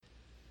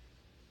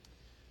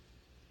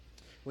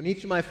When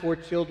each of my 4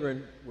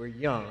 children were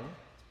young,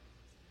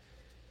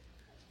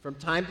 from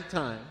time to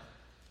time,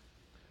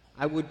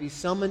 I would be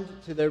summoned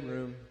to their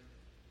room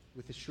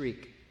with a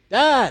shriek,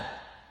 "Dad!"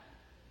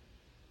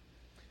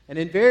 And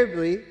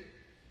invariably,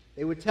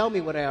 they would tell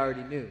me what I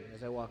already knew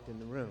as I walked in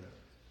the room.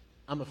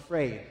 "I'm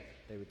afraid,"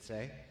 they would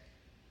say.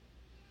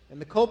 And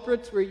the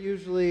culprits were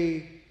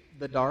usually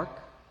the dark,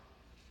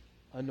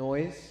 a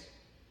noise,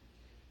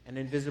 an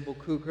invisible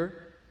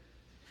cougar,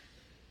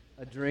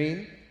 a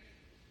dream,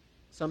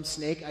 some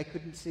snake I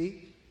couldn't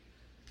see.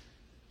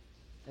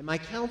 And my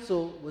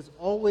counsel was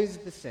always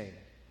the same.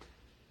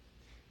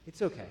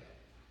 It's okay.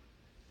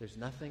 There's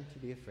nothing to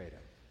be afraid of.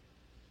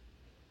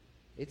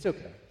 It's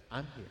okay.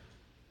 I'm here.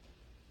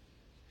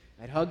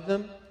 I'd hug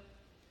them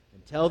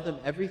and tell them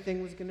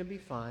everything was going to be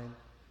fine,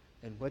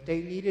 and what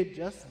they needed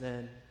just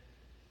then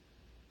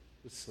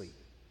was sleep.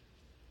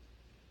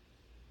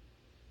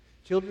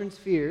 Children's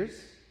fears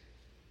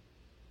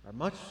are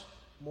much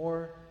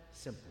more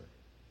simpler.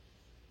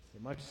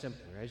 They're much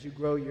simpler. As you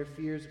grow, your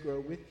fears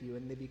grow with you,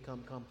 and they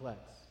become complex.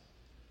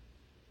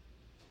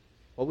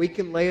 While we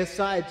can lay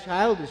aside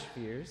childish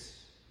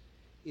fears,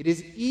 it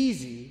is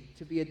easy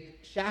to be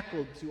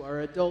shackled to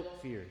our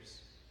adult fears.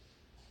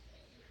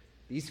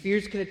 These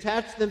fears can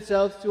attach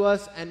themselves to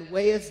us and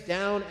weigh us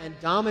down and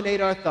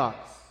dominate our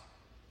thoughts.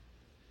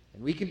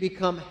 And we can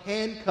become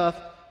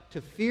handcuffed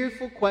to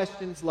fearful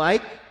questions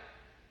like,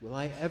 will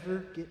I ever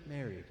get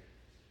married?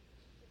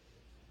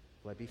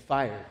 Will I be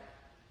fired?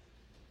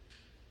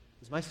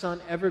 Is my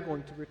son ever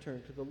going to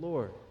return to the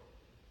Lord?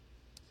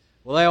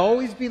 Will I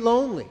always be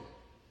lonely?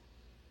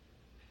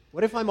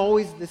 What if I'm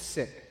always this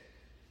sick?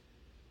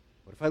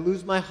 What if I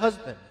lose my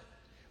husband?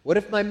 What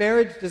if my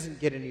marriage doesn't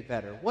get any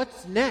better?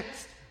 What's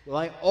next? Will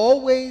I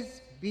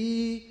always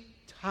be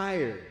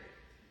tired?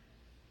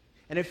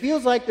 And it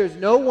feels like there's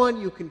no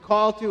one you can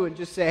call to and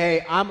just say,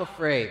 "Hey, I'm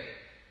afraid."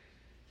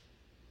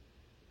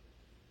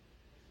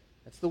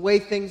 That's the way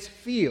things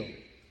feel.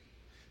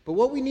 But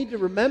what we need to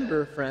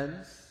remember,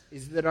 friends,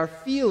 is that our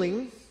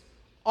feelings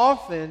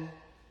often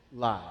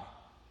lie.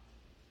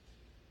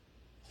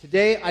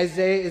 Today,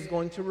 Isaiah is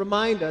going to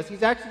remind us,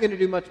 he's actually going to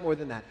do much more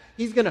than that.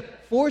 He's going to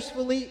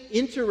forcefully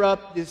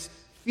interrupt this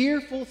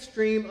fearful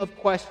stream of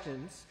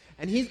questions,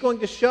 and he's going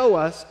to show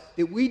us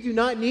that we do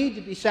not need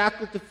to be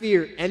shackled to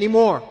fear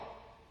anymore.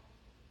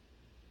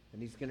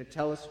 And he's going to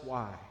tell us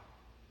why.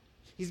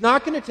 He's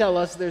not going to tell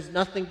us there's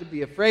nothing to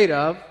be afraid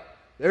of.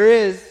 There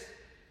is.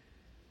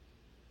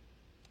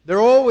 There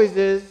always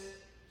is.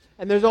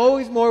 And there's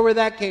always more where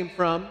that came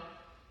from.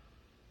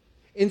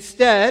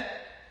 Instead,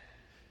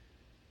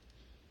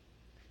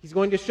 he's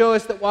going to show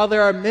us that while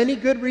there are many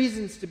good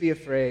reasons to be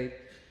afraid,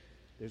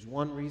 there's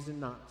one reason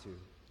not to.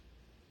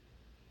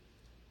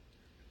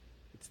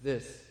 It's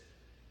this: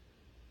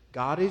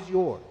 God is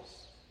yours,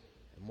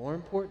 and more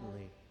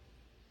importantly,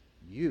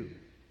 you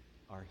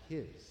are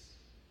His.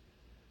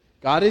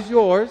 God is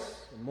yours,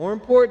 and more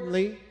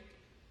importantly,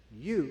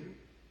 you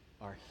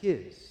are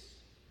His.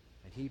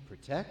 And He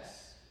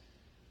protects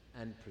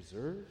and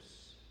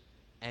preserves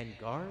and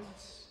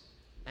guards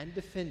and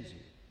defends you.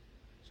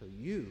 So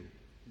you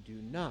do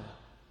not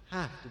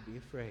have to be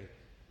afraid.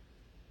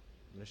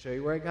 I'm going to show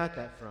you where I got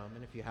that from.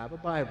 And if you have a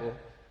Bible,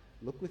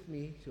 look with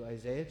me to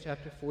Isaiah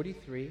chapter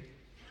 43.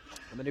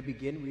 I'm going to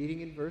begin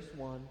reading in verse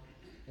 1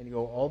 and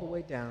go all the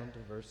way down to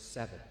verse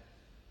 7.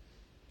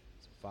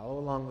 So follow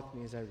along with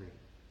me as I read.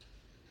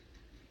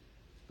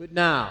 But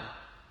now,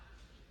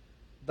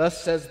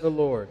 thus says the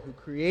Lord, who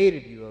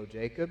created you, O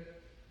Jacob,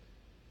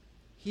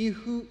 He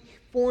who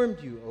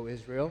formed you, O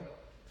Israel,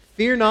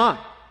 fear not,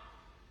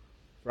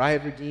 for I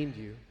have redeemed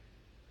you.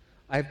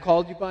 I have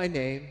called you by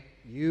name.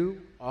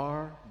 You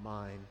are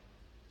mine.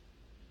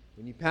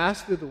 When you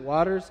pass through the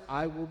waters,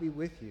 I will be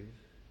with you.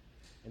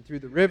 And through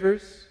the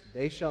rivers,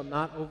 they shall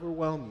not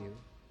overwhelm you.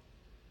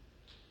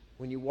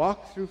 When you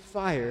walk through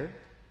fire,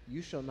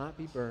 you shall not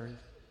be burned,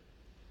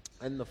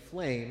 and the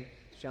flame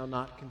shall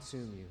not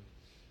consume you.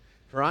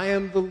 For I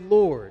am the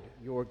Lord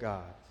your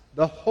God,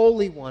 the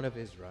Holy One of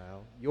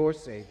Israel, your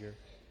Savior.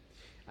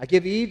 I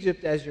give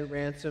Egypt as your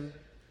ransom,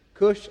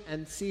 Cush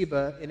and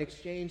Seba in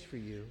exchange for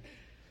you,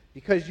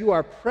 because you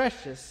are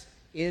precious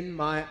in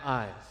my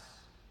eyes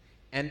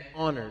and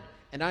honored,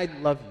 and I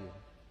love you.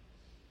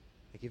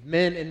 I give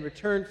men in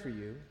return for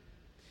you,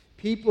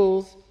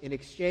 peoples in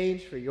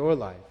exchange for your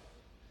life.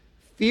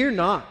 Fear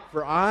not,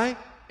 for I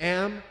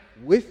am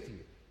with you.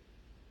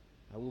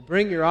 I will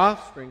bring your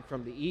offspring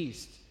from the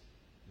east,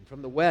 and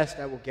from the west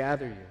I will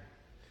gather you.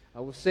 I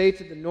will say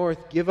to the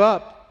north, give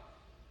up,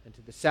 and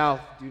to the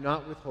south, do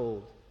not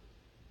withhold.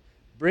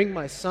 Bring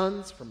my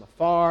sons from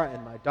afar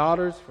and my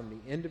daughters from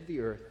the end of the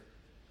earth.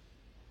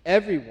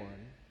 Everyone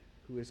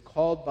who is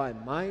called by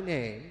my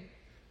name,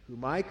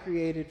 whom I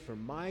created for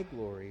my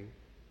glory,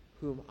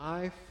 whom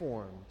I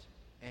formed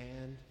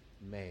and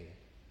made.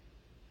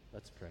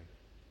 Let's pray.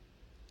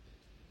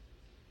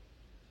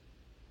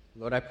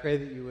 Lord, I pray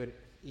that you would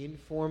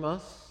inform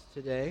us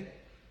today.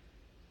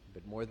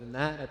 But more than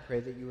that, I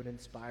pray that you would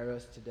inspire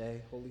us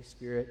today. Holy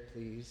Spirit,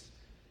 please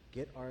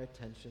get our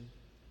attention.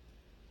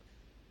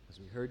 As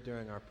we heard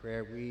during our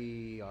prayer,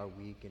 we are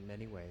weak in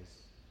many ways.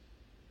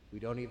 We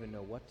don't even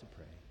know what to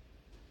pray.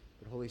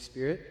 But Holy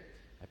Spirit,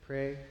 I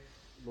pray,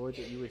 Lord,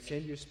 that you would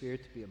send your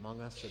Spirit to be among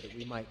us so that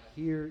we might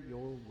hear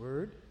your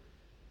word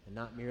and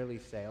not merely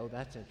say, oh,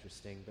 that's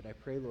interesting, but I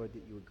pray, Lord,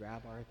 that you would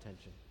grab our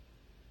attention.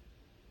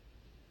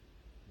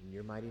 In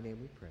your mighty name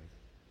we pray.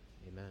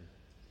 Amen.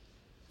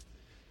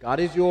 God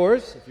is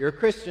yours. If you're a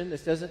Christian,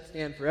 this doesn't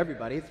stand for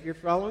everybody. If you're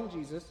following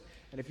Jesus,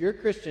 and if you're a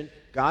Christian,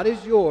 God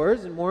is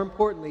yours, and more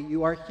importantly,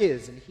 you are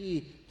his, and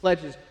he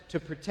pledges to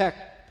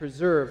protect,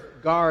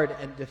 preserve, guard,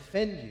 and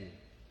defend you.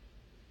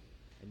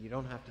 And you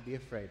don't have to be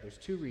afraid. There's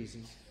two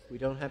reasons we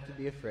don't have to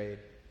be afraid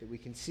that we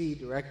can see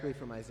directly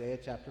from Isaiah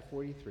chapter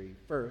 43.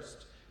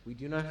 First, we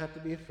do not have to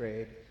be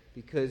afraid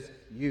because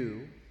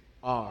you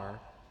are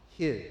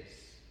his.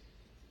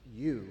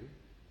 You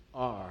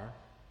are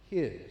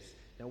his.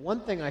 Now,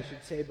 one thing I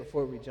should say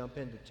before we jump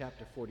into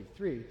chapter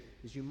 43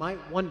 is you might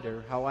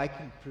wonder how I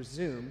can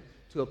presume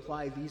to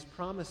apply these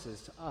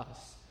promises to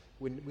us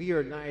when we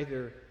are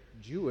neither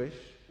Jewish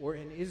or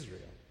in Israel.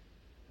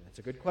 And that's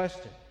a good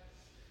question,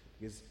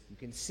 because you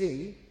can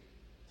see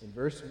in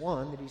verse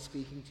 1 that he's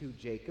speaking to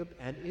Jacob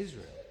and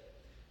Israel.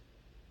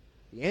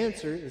 The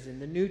answer is in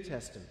the New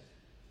Testament.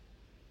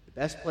 The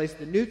best place,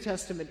 the New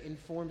Testament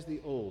informs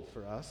the Old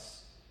for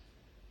us.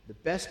 The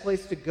best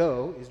place to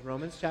go is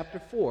Romans chapter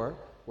 4,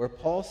 where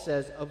Paul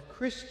says of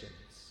Christians,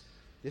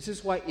 this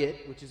is why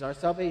it, which is our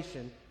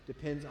salvation,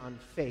 depends on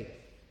faith,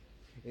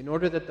 in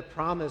order that the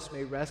promise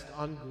may rest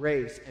on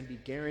grace and be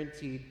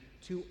guaranteed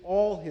to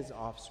all his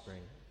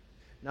offspring,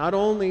 not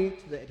only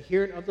to the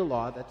adherent of the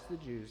law, that's the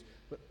Jews,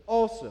 but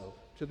also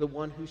to the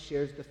one who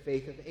shares the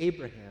faith of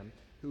Abraham,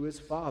 who is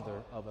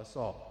father of us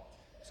all.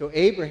 So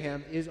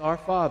Abraham is our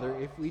father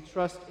if we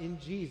trust in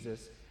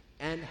Jesus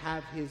and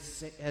have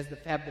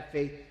the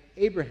faith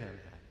Abraham had.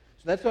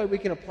 So that's why we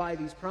can apply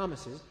these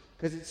promises,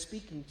 because it's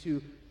speaking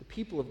to the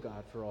people of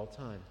God for all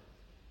time.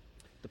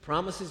 The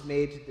promises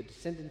made to the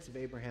descendants of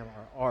Abraham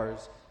are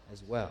ours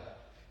as well.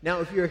 Now,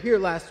 if you were here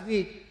last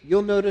week,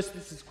 you'll notice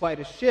this is quite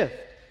a shift.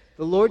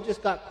 The Lord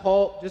just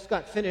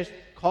got finished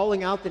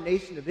calling out the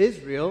nation of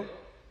Israel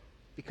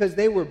because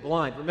they were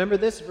blind. Remember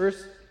this,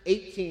 verse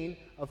 18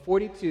 of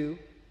 42,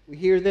 we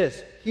hear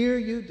this, "Hear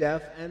you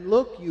deaf, and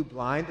look you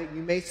blind, that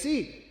you may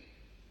see."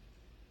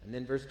 And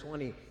then verse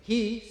 20,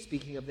 "He,"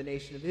 speaking of the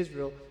nation of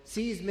Israel,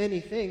 "sees many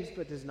things,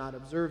 but does not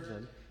observe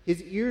them.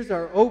 His ears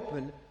are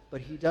open,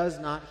 but he does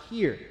not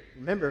hear."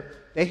 Remember,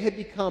 they had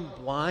become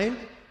blind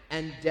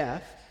and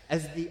deaf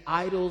as the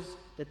idols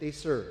that they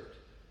served.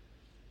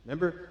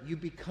 Remember, you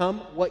become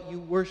what you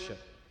worship.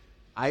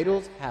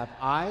 Idols have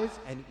eyes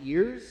and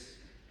ears,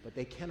 but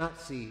they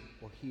cannot see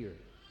or hear.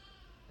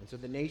 And so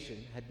the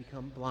nation had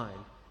become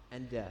blind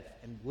and deaf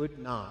and would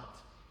not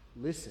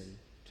listen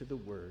to the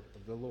word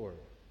of the Lord.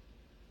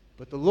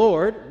 But the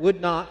Lord would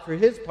not, for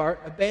his part,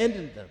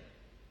 abandon them.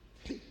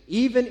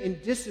 Even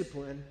in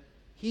discipline,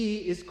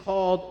 he is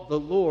called the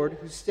Lord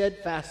who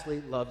steadfastly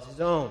loves his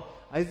own.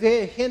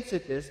 Isaiah hints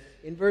at this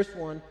in verse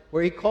 1,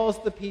 where he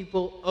calls the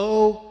people,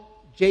 "O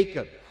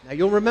Jacob." Now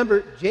you'll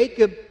remember,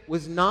 Jacob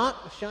was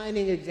not a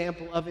shining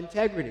example of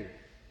integrity.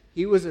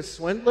 He was a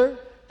swindler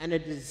and a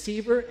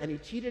deceiver, and he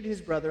cheated his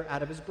brother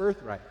out of his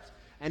birthright.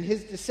 And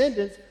his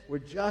descendants were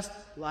just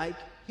like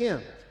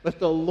him. But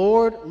the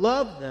Lord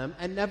loved them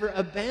and never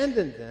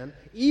abandoned them,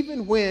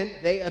 even when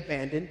they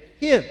abandoned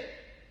him.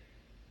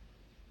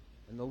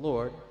 And the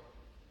Lord,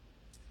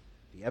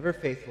 the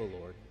ever-faithful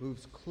Lord,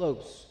 moves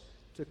close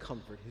to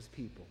comfort his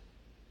people.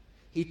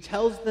 He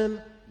tells them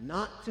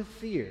not to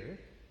fear.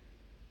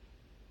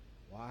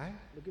 Why?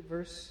 Look at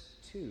verse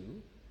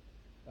 2.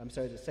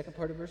 The second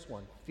part of verse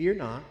 1. "Fear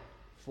not,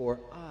 for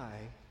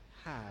I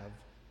have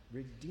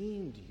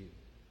redeemed you."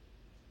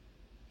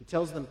 He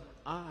tells them,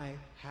 "I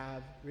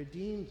have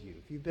redeemed you."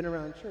 If you've been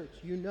around church,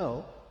 you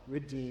know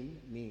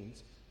redeem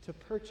means to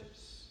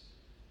purchase.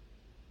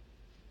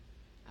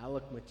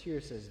 Alec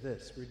Matier says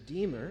this,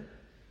 "Redeemer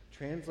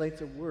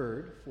translates a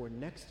word for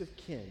next of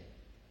kin,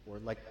 or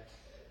like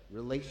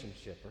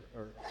relationship,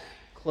 or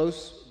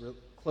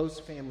close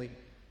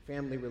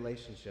family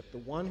relationship. The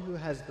one who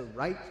has the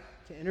right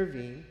to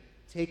intervene,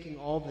 taking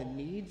all the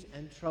needs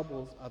and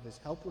troubles of his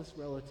helpless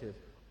relative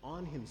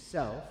on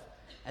himself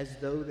as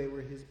though they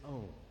were his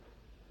own."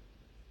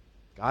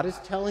 God is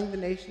telling the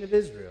nation of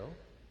Israel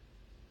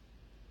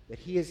that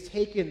he has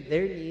taken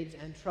their needs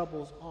and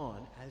troubles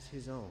on as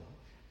his own,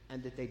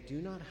 and that they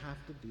do not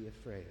have to be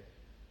afraid.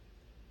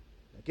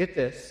 Now get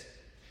this.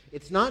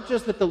 It's not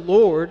just that the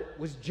Lord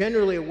was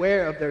generally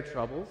aware of their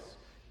troubles.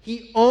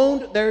 He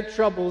owned their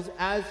troubles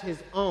as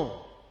his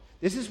own.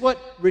 This is what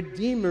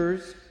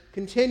redeemers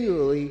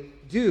continually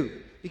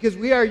do. Because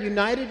we are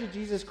united to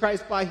Jesus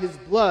Christ by his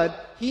blood,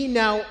 he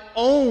now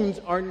owns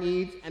our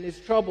needs and his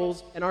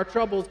troubles and our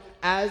troubles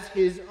as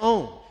his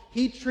own.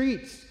 He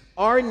treats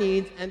our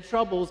needs and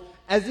troubles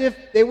as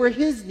if they were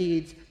his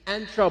needs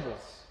and troubles.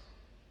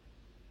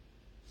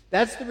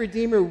 That's the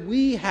Redeemer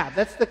we have.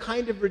 That's the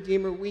kind of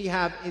Redeemer we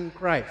have in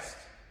Christ.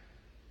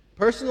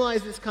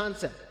 Personalize this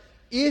concept.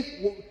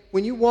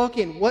 When you walk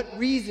in, what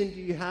reason do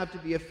you have to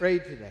be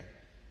afraid today?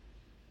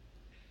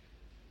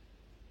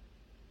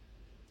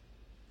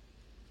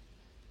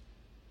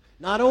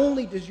 Not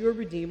only does your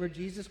Redeemer,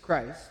 Jesus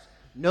Christ,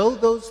 know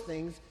those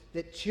things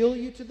that chill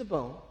you to the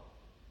bone,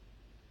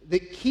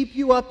 that keep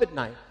you up at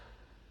night,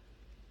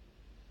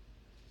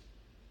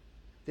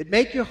 that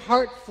make your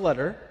heart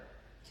flutter,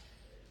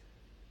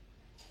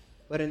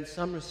 but in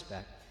some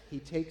respect, he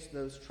takes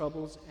those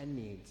troubles and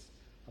needs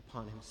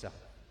upon himself.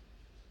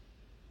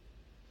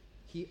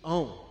 He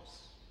owns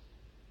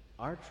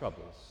our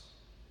troubles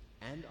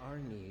and our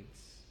needs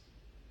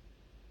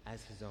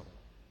as his own.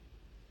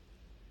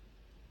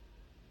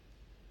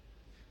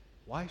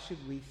 Why should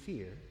we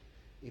fear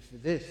if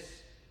this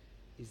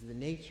is the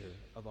nature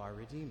of our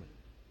Redeemer?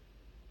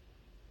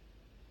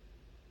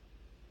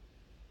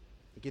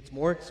 It gets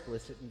more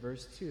explicit in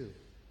verse 2.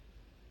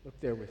 Look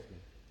there with me.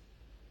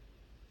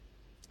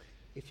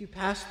 If you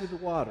pass through the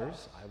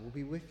waters, I will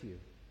be with you.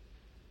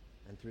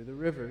 And through the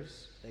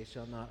rivers, they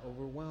shall not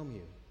overwhelm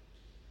you.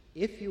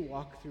 If you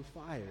walk through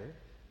fire,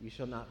 you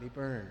shall not be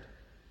burned,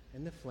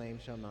 and the flame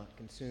shall not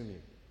consume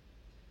you.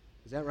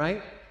 Is that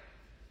right?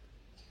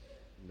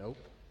 Nope.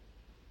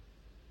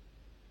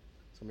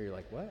 Some of you are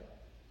like, what?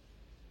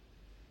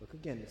 Look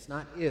again, it's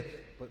not if,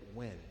 but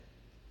when.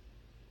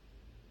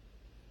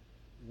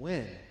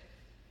 When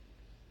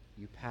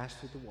you pass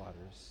through the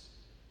waters,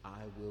 I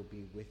will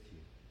be with you.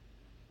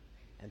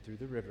 And through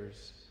the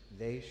rivers,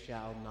 they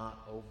shall not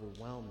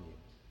overwhelm you.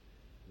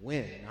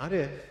 When, not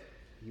if,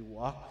 you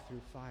walk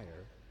through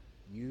fire,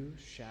 you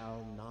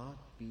shall not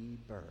be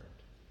burned,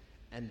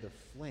 and the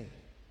flame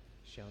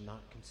shall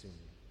not consume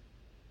you.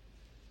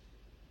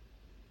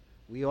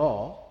 We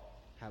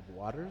all have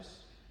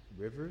waters,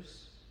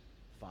 rivers,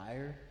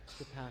 fire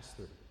to pass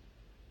through.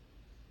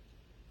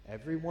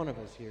 Every one of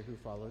us here who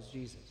follows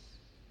Jesus,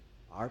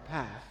 our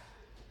path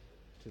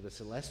to the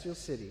celestial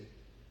city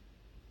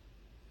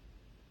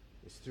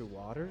is through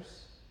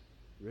waters,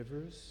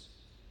 rivers,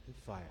 and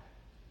fire.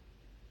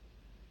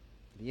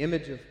 The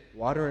image of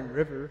water and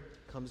river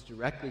comes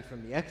directly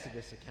from the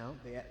Exodus account,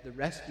 the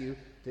rescue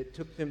that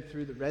took them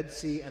through the Red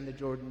Sea and the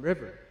Jordan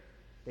River.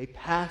 They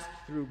passed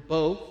through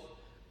both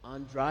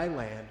on dry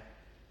land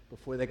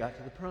before they got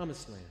to the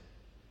Promised Land.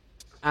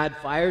 Add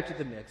fire to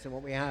the mix, and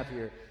what we have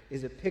here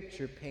is a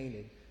picture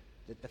painted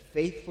that the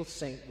faithful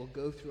saint will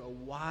go through a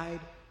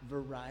wide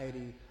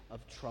variety of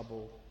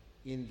trouble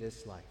in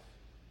this life.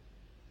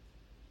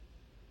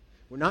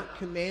 We're not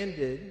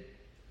commanded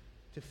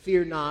to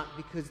fear not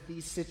because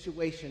these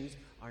situations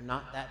are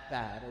not that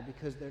bad or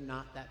because they're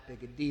not that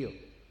big a deal.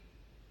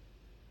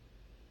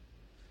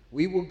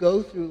 We will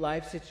go through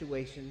life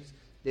situations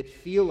that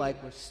feel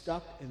like we're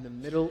stuck in the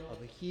middle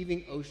of a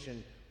heaving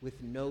ocean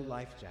with no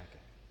life jacket.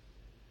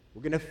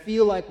 We're going to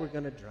feel like we're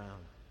going to drown.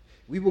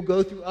 We will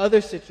go through other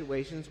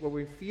situations where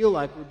we feel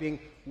like we're being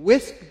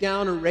whisked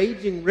down a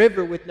raging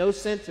river with no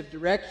sense of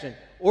direction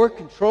or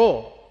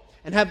control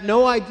and have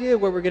no idea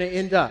where we're going to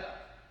end up.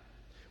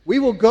 We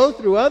will go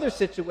through other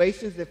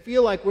situations that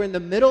feel like we're in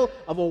the middle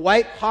of a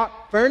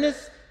white-hot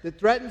furnace that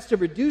threatens to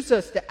reduce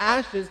us to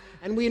ashes,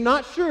 and we're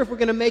not sure if we're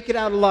going to make it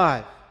out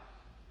alive.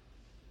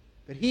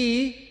 But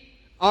He,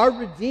 our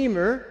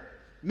Redeemer,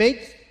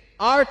 makes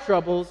our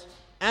troubles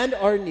and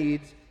our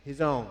needs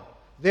His own.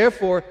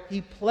 Therefore,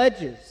 He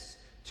pledges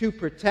to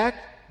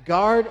protect,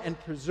 guard, and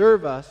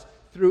preserve us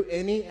through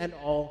any and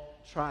all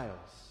trials.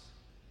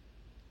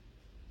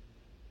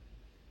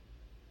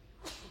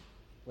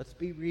 Let's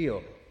be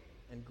real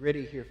and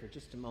gritty here for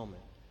just a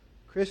moment.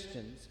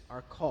 Christians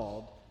are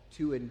called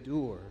to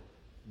endure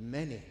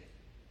many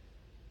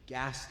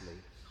ghastly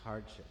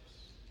hardships.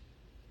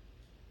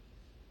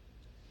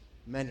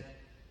 Many.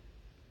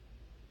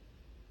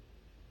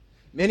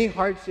 Many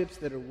hardships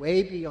that are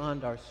way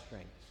beyond our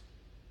strength.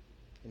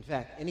 In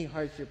fact, any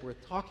hardship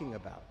worth talking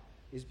about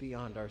is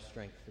beyond our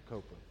strength to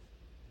cope with.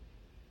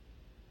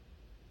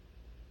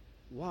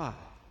 Why?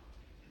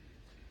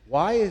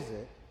 Why is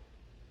it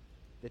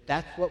that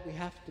that's what we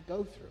have to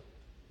go through?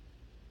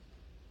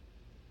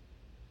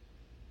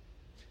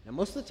 Now,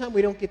 most of the time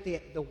we don't get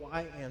the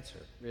why answer,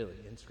 really,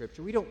 in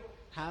Scripture. We don't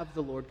have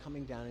the Lord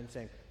coming down and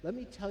saying, let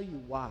me tell you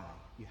why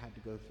you had to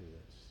go through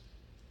this.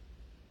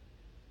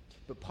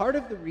 But part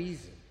of the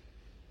reason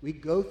we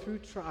go through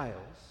trials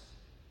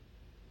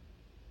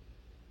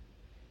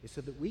is so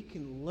that we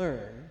can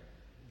learn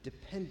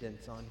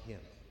dependence on Him.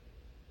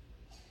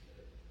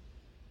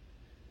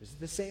 This is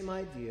the same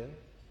idea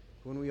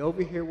when we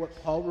overhear what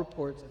Paul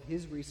reports of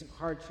his recent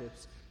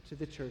hardships to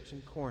the church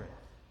in Corinth.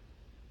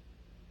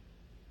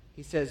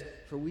 He says,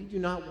 for we do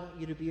not want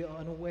you to be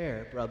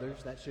unaware,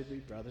 brothers, that should be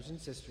brothers and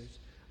sisters,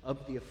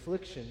 of the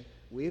affliction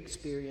we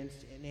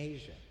experienced in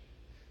Asia.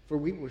 For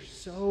we were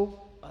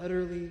so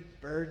utterly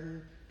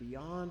burdened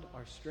beyond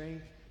our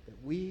strength that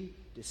we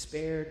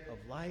despaired of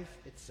life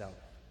itself.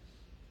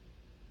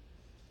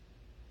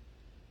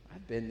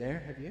 I've been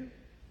there, have you?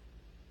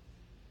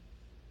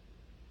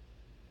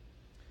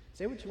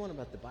 Say what you want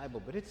about the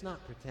Bible, but it's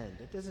not pretend.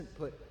 It doesn't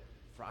put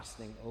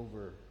frosting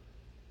over, or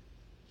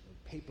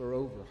paper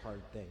over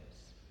hard things.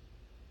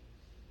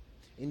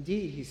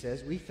 Indeed, he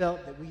says, we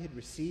felt that we had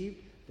received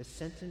the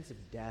sentence of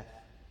death.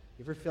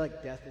 You ever feel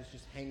like death is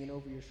just hanging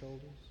over your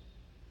shoulders?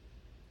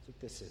 That's what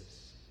this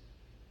is.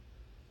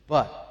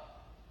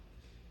 But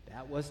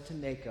that was to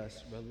make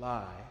us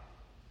rely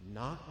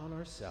not on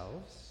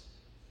ourselves,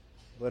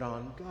 but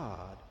on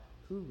God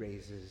who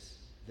raises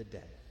the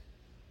dead.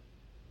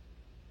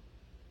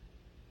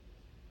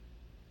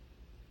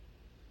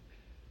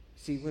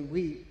 See, when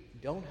we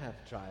don't have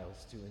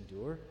trials to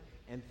endure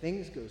and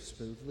things go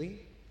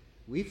smoothly,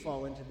 we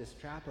fall into this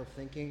trap of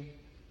thinking,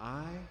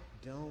 I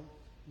don't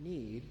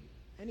need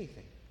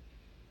anything.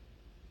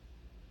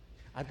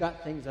 I've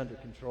got things under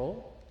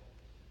control.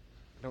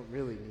 I don't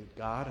really need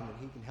God. I mean,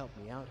 he can help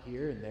me out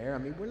here and there. I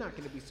mean, we're not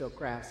going to be so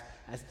crass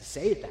as to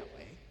say it that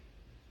way.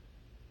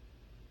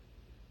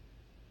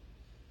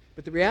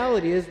 But the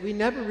reality is we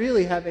never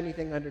really have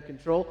anything under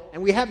control,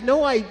 and we have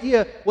no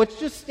idea what's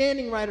just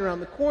standing right around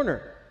the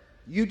corner.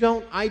 You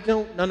don't, I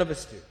don't, none of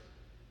us do.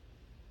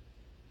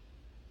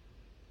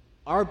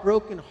 Our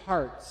broken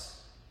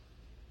hearts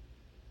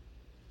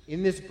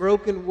in this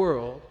broken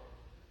world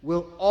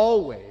will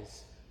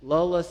always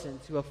lull us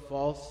into a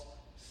false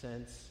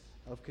sense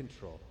of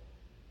control.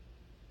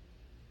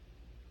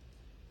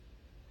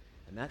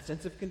 And that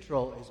sense of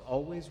control is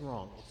always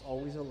wrong. It's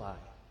always a lie.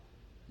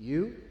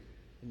 You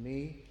and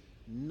me,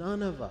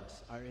 none of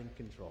us are in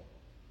control.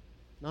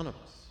 None of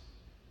us.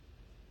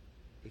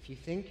 If you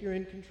think you're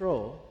in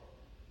control,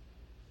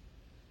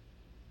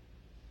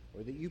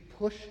 or that you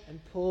push and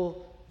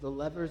pull the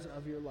levers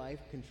of your life,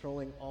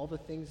 controlling all the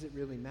things that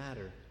really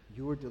matter,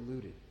 you're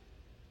deluded.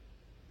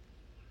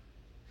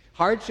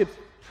 Hardships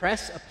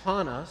press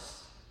upon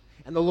us,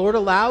 and the Lord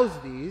allows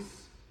these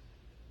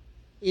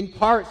in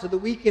part so that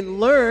we can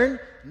learn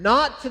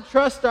not to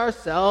trust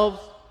ourselves,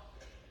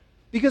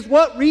 because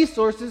what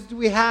resources do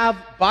we have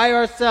by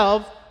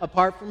ourselves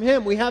apart from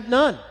Him? We have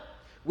none.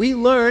 We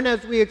learn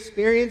as we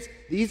experience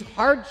these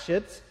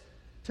hardships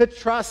to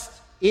trust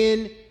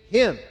in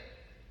Him.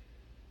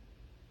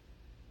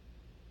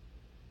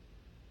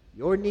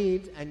 Your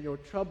needs and your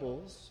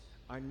troubles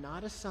are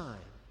not a sign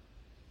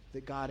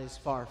that God is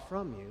far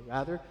from you.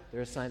 Rather,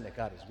 they're a sign that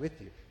God is with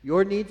you.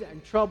 Your needs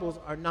and troubles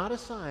are not a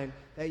sign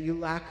that you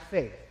lack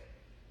faith.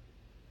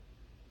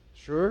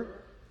 Sure,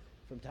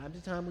 from time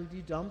to time we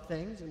do dumb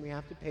things and we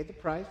have to pay the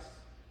price.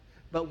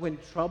 But when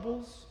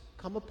troubles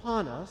come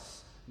upon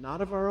us,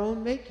 not of our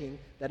own making,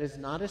 that is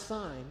not a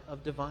sign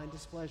of divine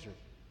displeasure.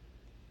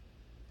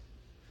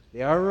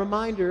 They are a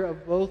reminder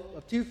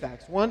of two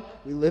facts. One,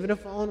 we live in a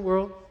fallen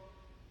world.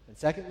 And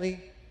secondly,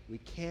 we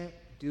can't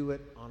do it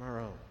on our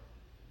own.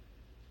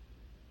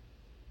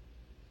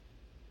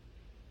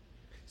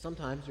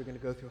 Sometimes you're going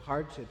to go through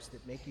hardships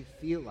that make you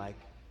feel like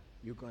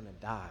you're going to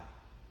die.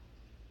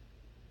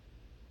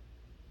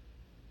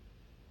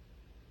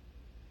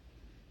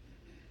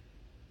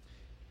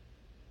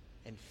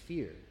 And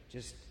fear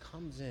just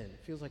comes in. It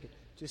feels like it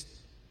just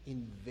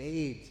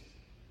invades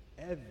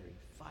every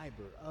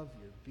fiber of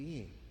your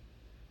being.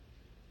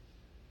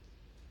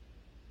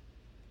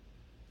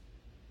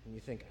 And you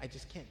think, I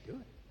just can't do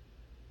it.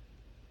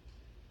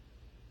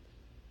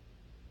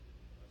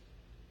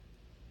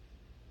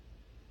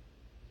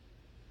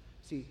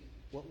 See,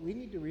 what we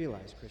need to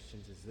realize,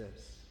 Christians, is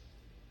this.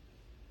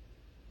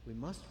 We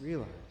must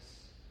realize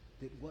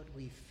that what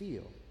we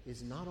feel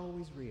is not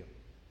always real.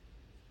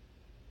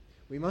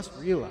 We must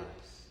realize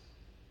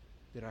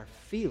that our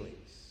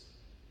feelings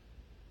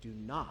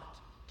cannot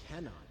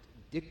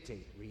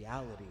dictate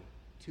reality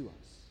to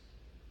us.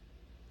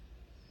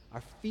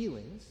 Our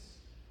feelings,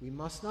 we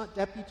must not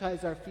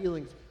deputize our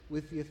feelings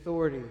with the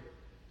authority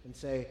and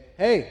say,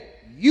 hey,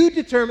 you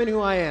determine who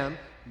I am,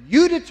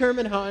 you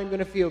determine how I'm going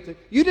to feel,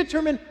 you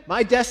determine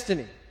my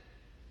destiny.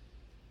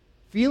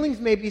 Feelings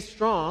may be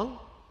strong,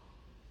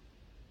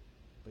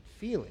 but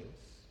feelings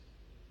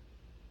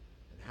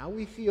and how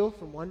we feel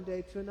from one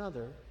day to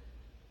another,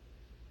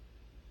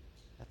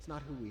 that's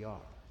not who we are.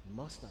 It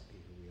must not be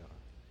who we are.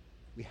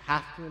 We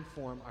have to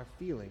inform our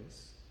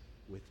feelings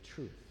with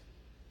truth.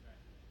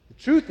 The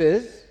truth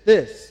is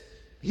this: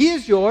 He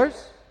is yours,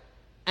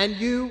 and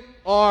you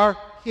are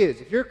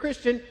His. If you're a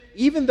Christian,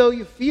 even though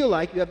you feel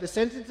like you have the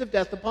sentence of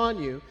death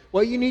upon you,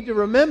 what you need to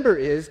remember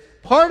is,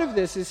 part of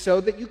this is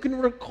so that you can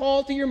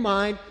recall to your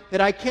mind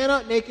that I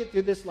cannot make it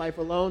through this life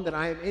alone, that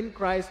I am in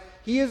Christ,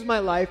 He is my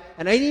life,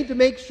 and I need to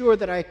make sure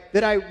that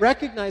I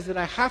recognize that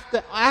I have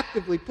to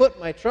actively put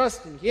my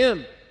trust in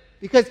Him,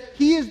 because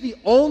He is the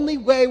only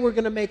way we're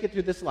going to make it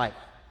through this life.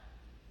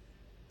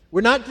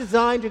 We're not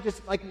designed to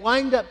just like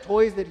wind up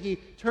toys that He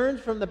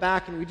turns from the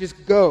back and we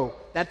just go.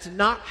 That's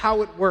not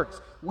how it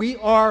works. We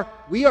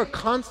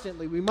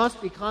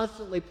must be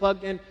constantly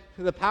plugged in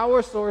to the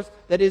power source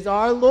that is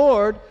our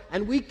Lord,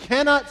 and we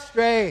cannot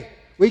stray.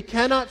 We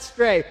cannot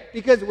stray,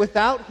 because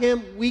without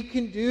Him we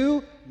can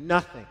do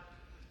nothing.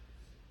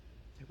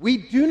 We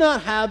do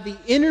not have the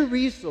inner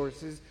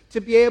resources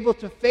to be able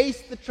to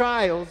face the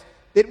trials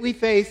that we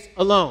face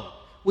alone.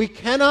 We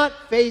cannot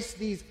face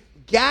these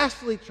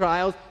ghastly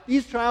trials,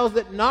 these trials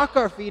that knock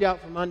our feet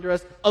out from under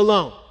us,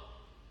 alone.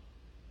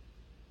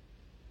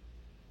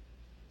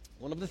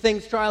 One of the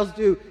things trials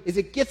do is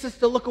it gets us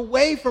to look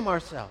away from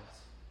ourselves.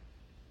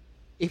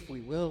 If we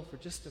will, for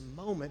just a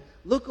moment,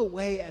 look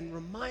away and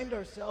remind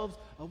ourselves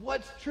of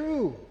what's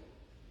true.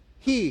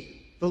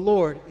 He, the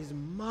Lord, is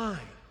mine,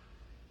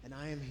 and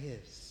I am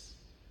his.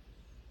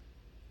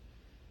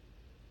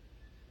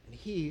 And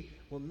he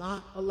will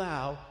not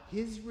allow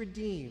his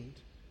redeemed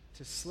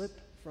to slip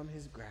from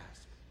his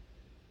grasp.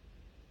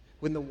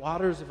 When the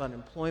waters of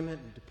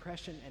unemployment and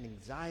depression and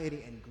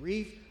anxiety and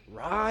grief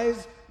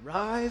rise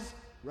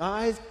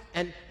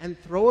and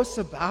throw us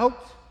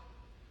about,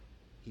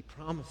 he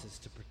promises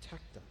to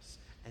protect us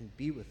and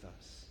be with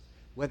us,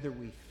 whether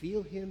we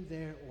feel him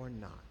there or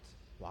not.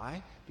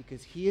 Why?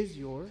 Because he is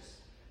yours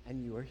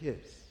and you are his.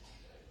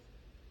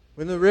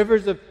 When the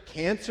rivers of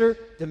cancer,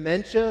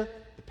 dementia,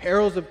 the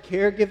perils of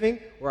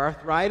caregiving, or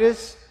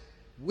arthritis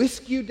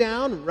whisk you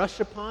down and rush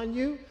upon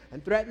you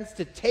and threatens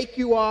to take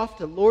you off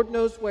to Lord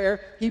knows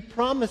where, he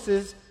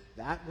promises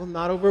that will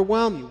not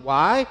overwhelm you.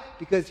 Why?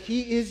 Because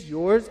he is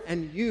yours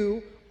and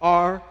you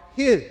are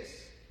his.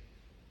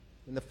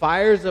 When the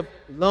fires of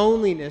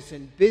loneliness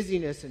and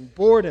busyness and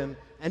boredom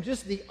and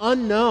just the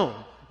unknown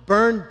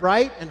burn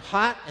bright and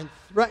hot and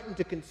threaten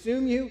to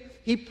consume you,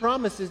 he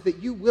promises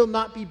that you will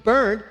not be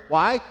burned.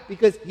 Why?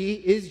 Because he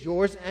is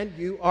yours and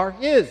you are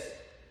his.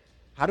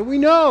 How do we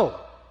know?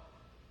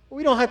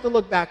 We don't have to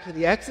look back to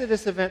the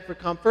Exodus event for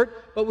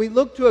comfort, but we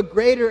look to a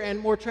greater and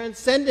more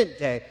transcendent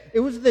day. It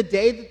was the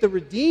day that the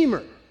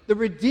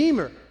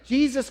Redeemer,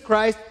 Jesus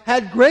Christ,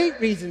 had great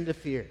reason to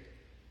fear.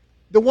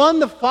 The one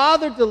the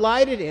Father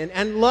delighted in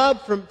and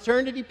loved from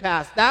eternity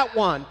past, that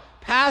one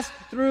passed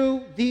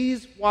through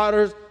these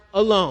waters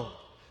alone,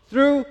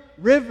 through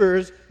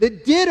rivers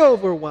that did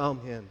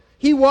overwhelm him.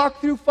 He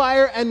walked through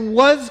fire and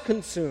was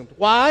consumed.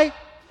 Why?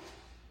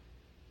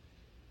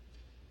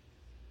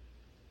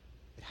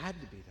 It had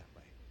to be that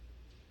way.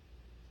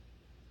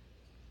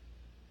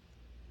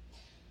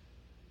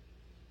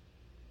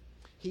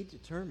 He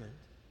determined,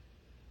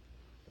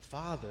 the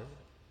Father,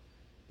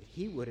 that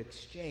he would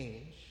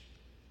exchange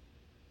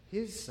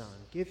his Son,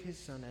 give his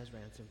Son as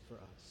ransom for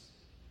us.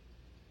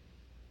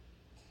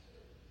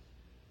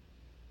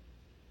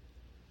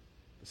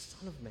 The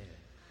Son of Man,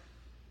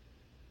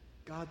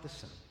 God the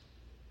Son,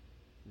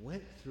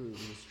 went through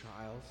these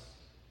trials,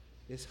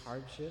 this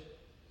hardship,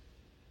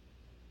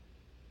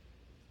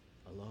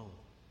 alone,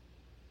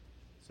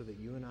 so that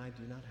you and I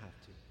do not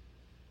have to.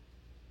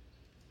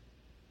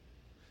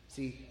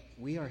 See,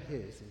 we are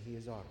his and he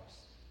is ours.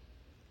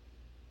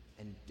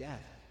 And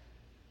death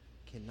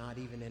cannot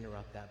even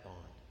interrupt that bond.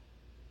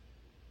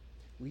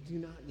 We do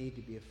not need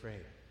to be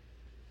afraid.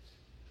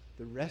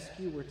 The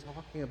rescue we're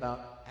talking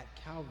about at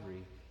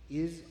Calvary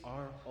is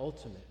our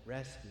ultimate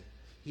rescue.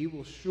 He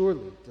will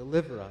surely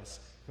deliver us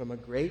from a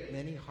great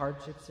many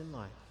hardships in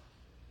life.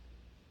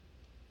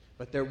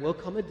 But there will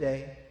come a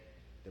day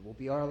that will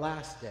be our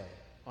last day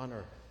on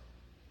earth.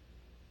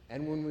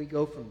 And when we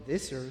go from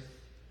this earth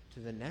to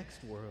the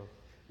next world,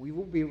 we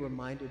will be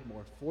reminded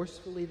more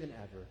forcefully than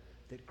ever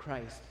that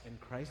Christ and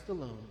Christ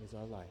alone is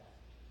our life.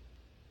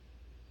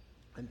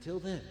 Until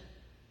then,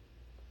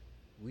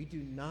 we do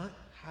not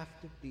have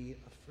to be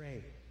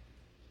afraid.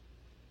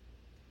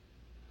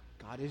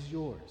 God is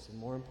yours, and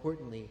more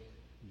importantly,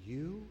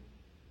 you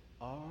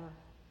are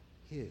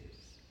his.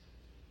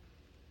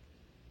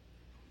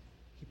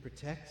 He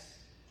protects,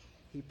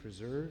 he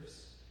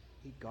preserves,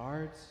 he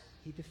guards,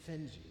 he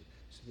defends you,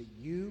 so that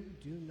you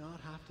do not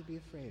have to be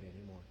afraid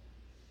anymore.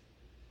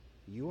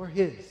 You are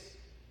his,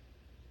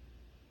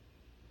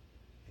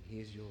 and he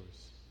is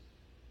yours.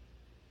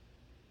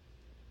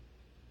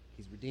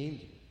 He's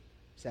redeemed you.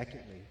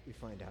 Secondly, we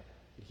find out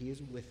that he is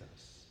with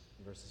us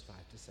in verses 5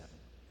 to 7.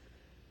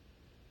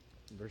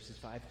 In verses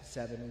 5 to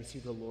 7, we see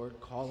the Lord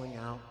calling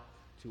out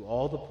to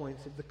all the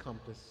points of the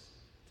compass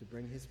to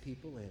bring his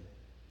people in.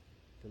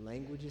 The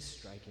language is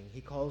striking.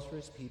 He calls for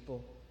his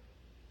people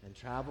and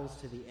travels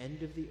to the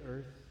end of the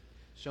earth,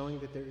 showing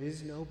that there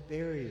is no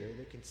barrier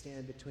that can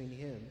stand between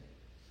him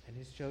and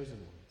his chosen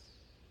ones.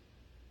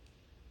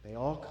 They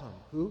all come.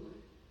 Who?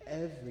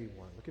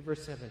 Everyone. Look at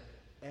verse 7.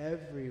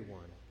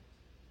 Everyone.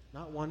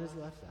 Not one is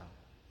left out.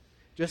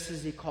 Just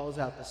as he calls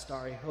out the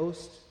starry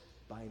host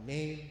by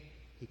name,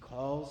 he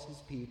calls his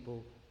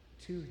people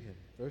to him.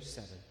 Verse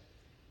 7.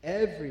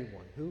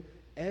 Everyone. Who?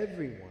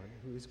 Everyone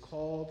who is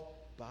called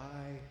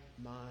by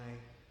my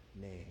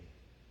name.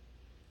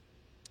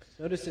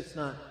 Notice it's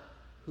not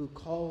who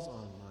calls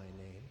on my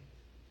name,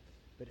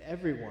 but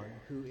everyone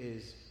who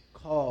is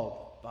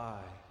called by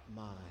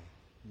my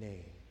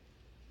name.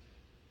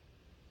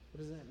 What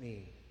does that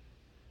mean?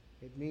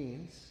 It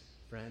means,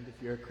 friend,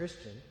 if you're a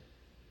Christian,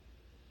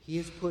 he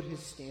has put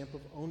his stamp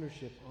of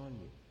ownership on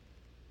you.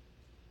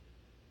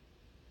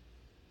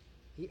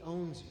 He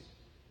owns you.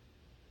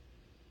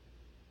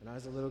 When I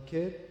was a little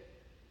kid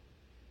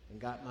and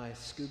got my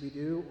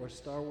Scooby-Doo or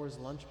Star Wars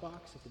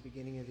lunchbox at the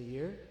beginning of the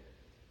year,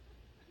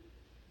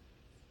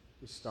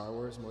 was Star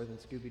Wars more than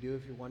Scooby-Doo,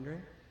 if you're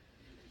wondering?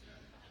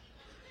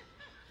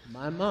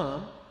 My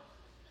mom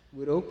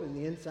would open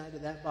the inside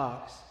of that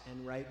box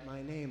and write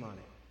my name on it.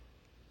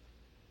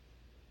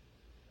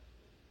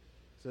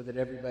 so that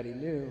everybody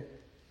knew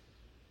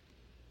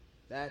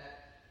that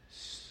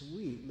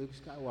sweet Luke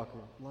Skywalker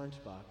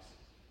lunchbox,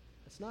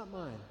 that's not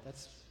mine.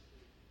 That's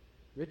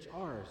Rich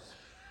R's.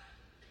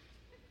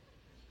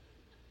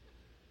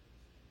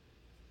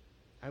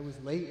 It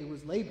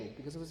was labeled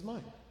because it was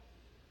mine.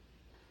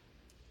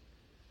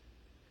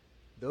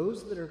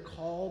 Those that are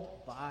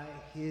called by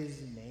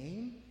his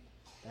name,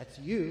 that's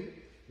you.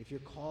 If you're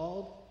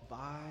called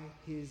by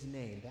his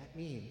name, that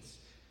means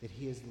that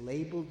he has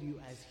labeled you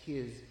as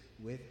his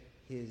with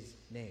his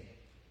name.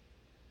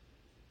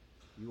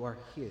 You are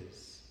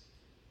his.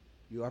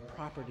 You are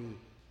property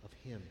of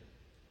him.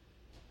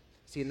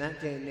 See, in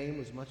that day, a name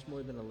was much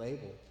more than a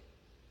label.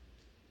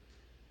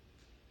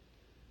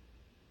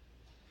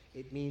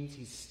 It means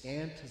he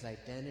stamped his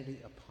identity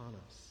upon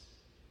us.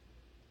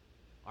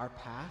 Our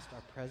past,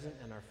 our present,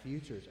 and our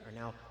futures are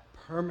now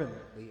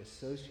permanently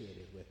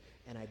associated with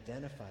and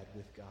identified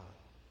with God.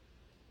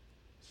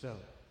 So,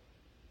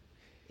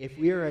 if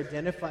we are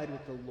identified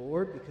with the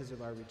Lord because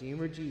of our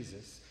Redeemer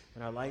Jesus,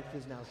 and our life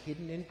is now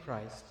hidden in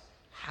Christ,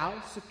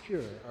 how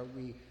secure are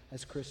we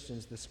as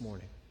Christians this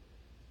morning?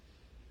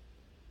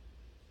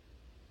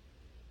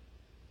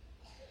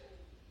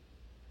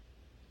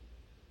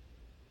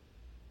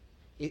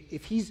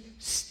 If he's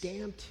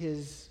stamped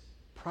his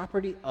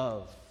property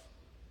of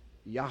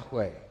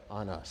Yahweh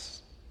on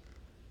us,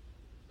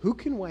 who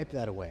can wipe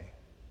that away?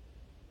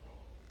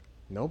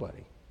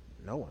 Nobody.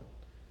 No one.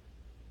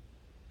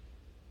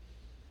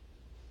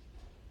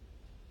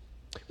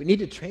 We need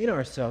to train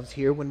ourselves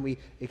here when we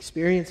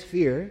experience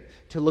fear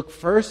to look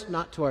first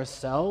not to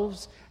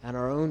ourselves and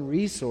our own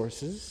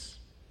resources,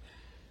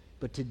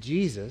 but to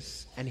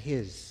Jesus and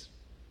his.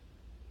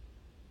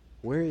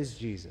 Where is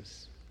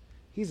Jesus?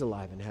 He's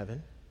alive in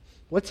heaven.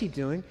 What's he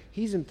doing?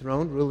 He's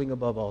enthroned, ruling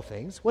above all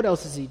things. What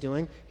else is he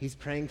doing? He's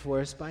praying for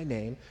us by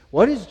name.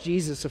 What is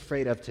Jesus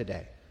afraid of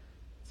today?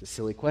 It's a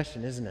silly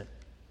question, isn't it?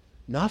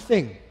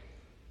 Nothing.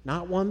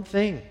 Not one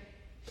thing.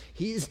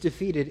 He has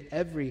defeated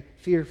every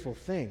fearful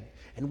thing.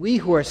 And we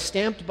who are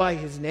stamped by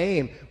his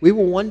name, we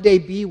will one day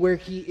be where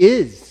he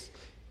is.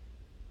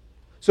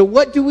 So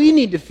what do we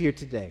need to fear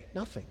today?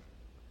 Nothing.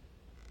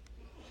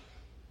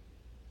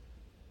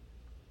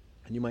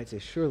 And you might say,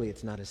 surely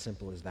it's not as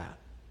simple as that.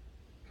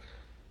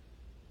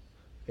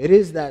 It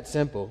is that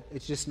simple.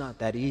 It's just not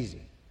that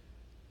easy.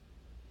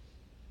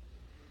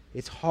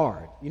 It's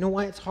hard. You know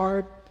why it's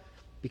hard?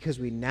 Because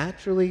we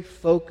naturally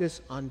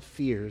focus on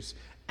fears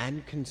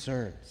and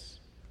concerns.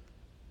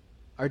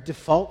 Our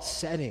default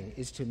setting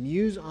is to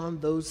muse on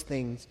those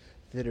things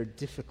that are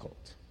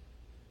difficult.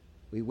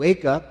 We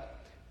wake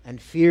up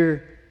and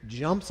fear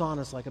jumps on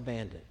us like a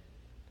bandit.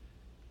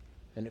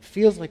 And it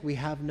feels like we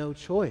have no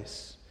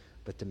choice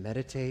but to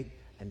meditate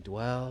and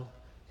dwell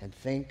and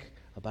think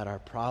about our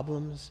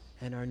problems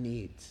and our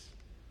needs.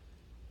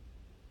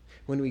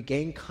 When we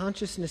gain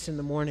consciousness in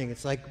the morning,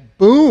 it's like,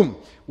 boom,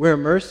 we're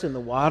immersed in the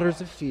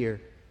waters of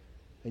fear.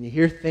 And you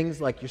hear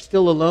things like, you're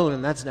still alone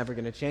and that's never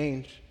going to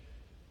change.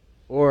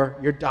 Or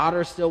your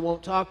daughter still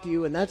won't talk to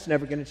you and that's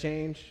never going to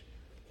change.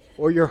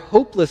 Or your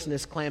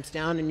hopelessness clamps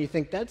down and you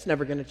think that's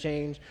never going to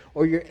change.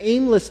 Or your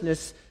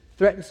aimlessness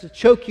threatens to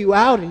choke you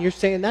out and you're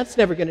saying that's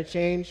never going to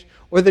change.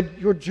 Or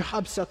your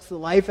job sucks the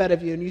life out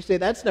of you and you say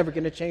that's never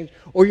going to change.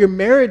 Or your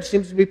marriage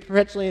seems to be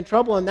perpetually in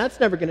trouble and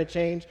that's never going to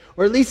change.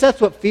 Or at least that's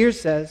what fear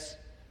says.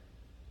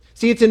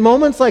 See, it's in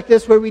moments like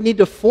this where we need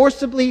to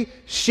forcibly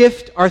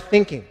shift our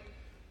thinking.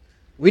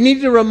 We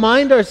need to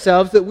remind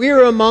ourselves that we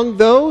are among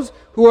those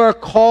who are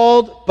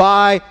called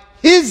by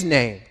his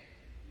name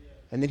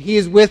and that he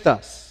is with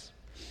us.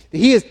 That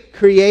he has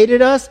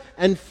created us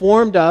and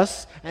formed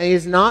us, and he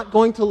is not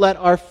going to let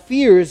our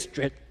fears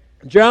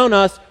drown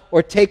us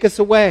or take us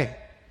away.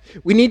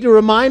 We need to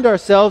remind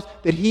ourselves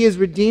that he has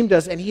redeemed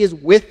us and he is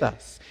with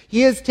us.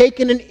 He has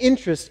taken an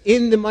interest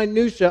in the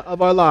minutia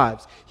of our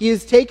lives. He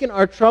has taken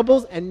our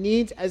troubles and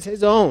needs as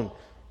his own.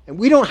 And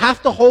we don't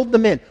have to hold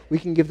them in. We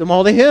can give them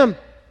all to him.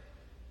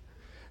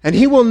 And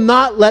he will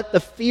not let the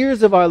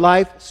fears of our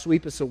life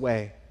sweep us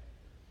away.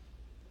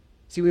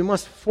 See, we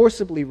must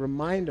forcibly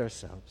remind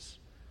ourselves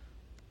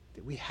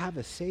that we have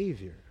a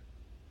Savior.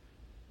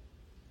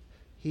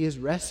 He has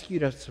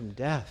rescued us from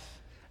death,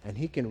 and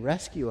he can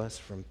rescue us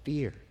from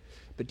fear.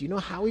 But do you know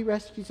how he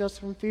rescues us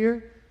from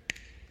fear?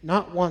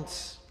 Not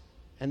once,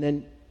 and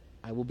then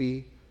I will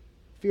be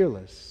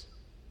fearless.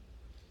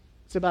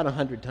 It's about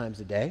 100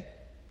 times a day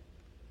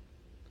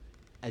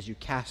as you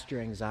cast your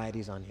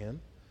anxieties on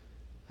him,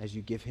 as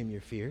you give him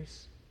your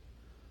fears.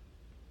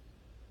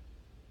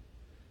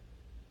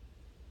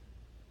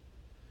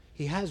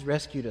 He has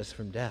rescued us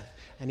from death,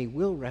 and he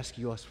will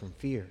rescue us from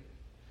fear.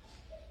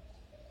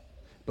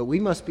 But we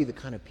must be the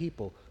kind of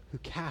people who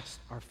cast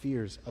our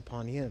fears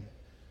upon him.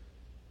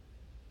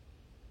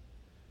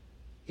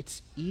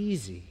 It's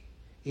easy,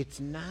 it's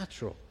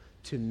natural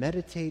to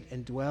meditate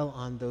and dwell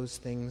on those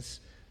things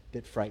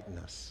that frighten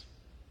us.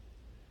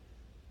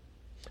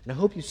 And I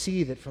hope you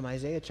see that from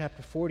Isaiah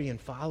chapter 40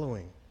 and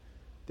following,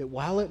 that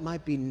while it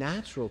might be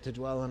natural to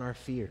dwell on our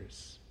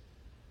fears,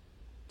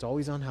 it's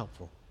always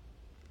unhelpful.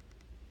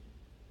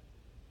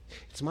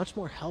 It's much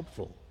more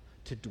helpful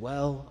to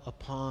dwell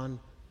upon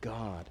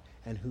God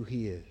and who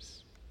he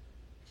is.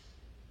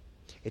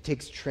 It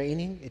takes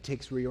training, it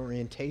takes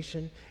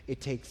reorientation,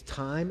 it takes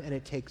time, and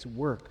it takes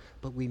work,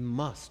 but we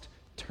must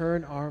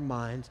turn our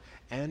minds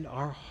and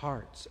our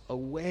hearts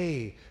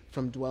away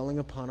from dwelling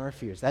upon our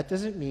fears. That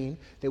doesn't mean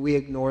that we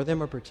ignore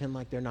them or pretend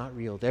like they're not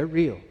real. They're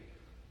real.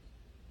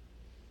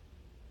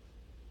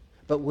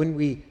 But when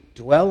we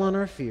dwell on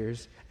our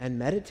fears and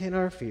meditate on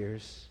our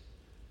fears,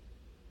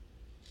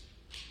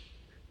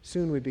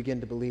 soon we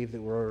begin to believe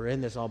that we're in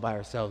this all by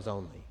ourselves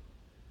only.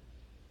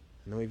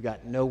 And then we've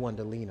got no one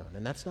to lean on.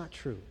 And that's not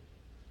true.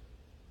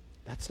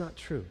 That's not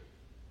true.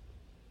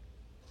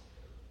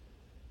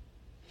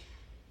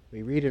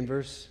 We read in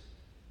verse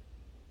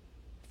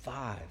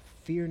 5,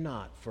 "Fear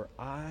not, for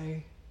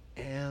I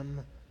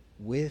am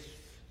with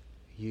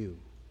you."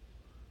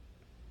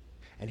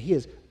 And he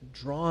has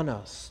drawn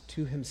us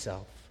to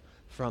himself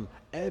from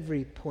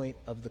every point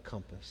of the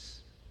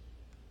compass.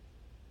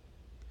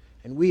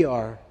 And we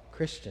are,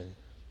 Christian,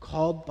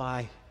 called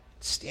by,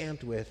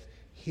 stamped with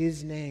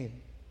his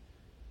name.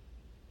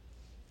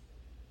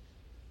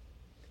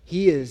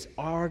 He is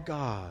our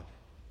God,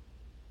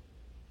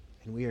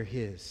 and we are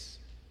his.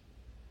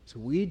 So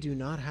we do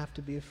not have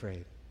to be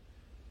afraid.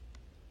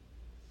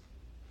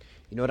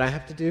 You know what I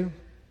have to do?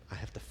 I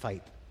have to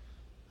fight.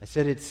 I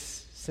said it's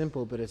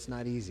simple, but it's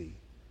not easy.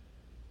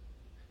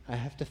 I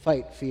have to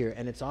fight fear,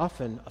 and it's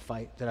often a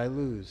fight that I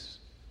lose.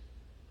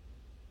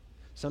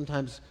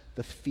 Sometimes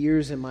the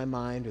fears in my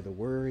mind or the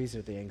worries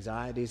or the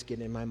anxieties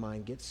getting in my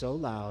mind get so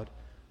loud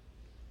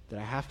that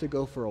I have to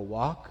go for a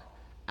walk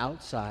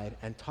outside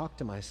and talk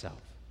to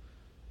myself,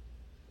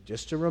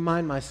 just to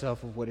remind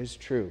myself of what is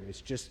true.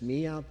 It's just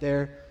me out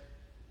there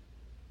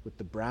with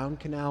the brown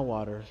canal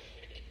water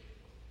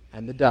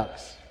and the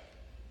ducks.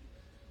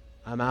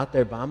 I'm out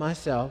there by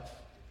myself,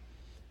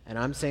 and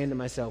I'm saying to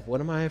myself, what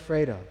am I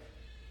afraid of?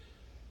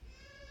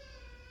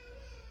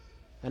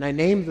 And I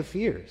name the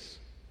fears.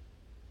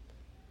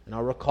 And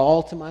I'll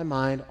recall to my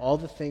mind all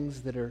the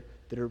things that are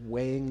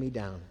weighing me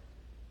down,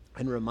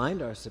 and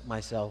remind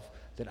myself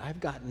that I've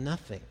got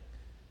nothing.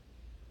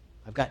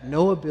 I've got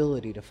no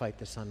ability to fight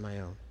this on my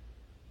own.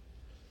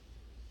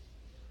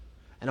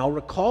 And I'll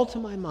recall to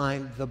my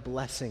mind the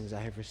blessings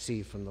I have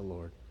received from the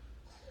Lord.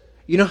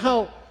 You know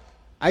how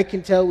I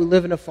can tell we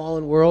live in a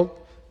fallen world?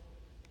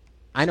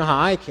 I know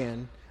how I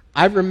can.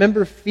 I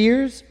remember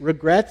fears,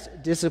 regrets,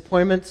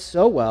 disappointments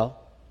so well.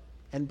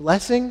 And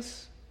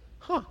blessings,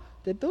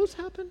 did those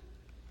happen?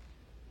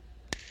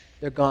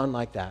 They're gone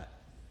like that.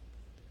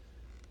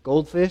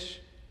 Goldfish,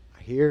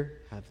 I hear,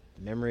 have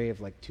the memory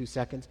of like 2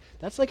 seconds.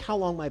 That's like how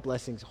long my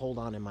blessings hold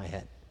on in my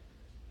head.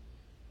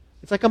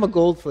 It's like I'm a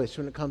goldfish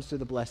when it comes to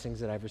the blessings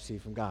that I've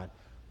received from God.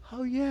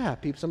 Oh yeah,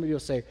 somebody will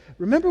say,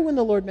 remember when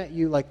the Lord met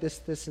you like this,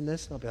 this, and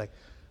this? And I'll be like,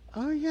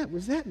 oh yeah,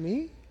 was that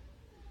me?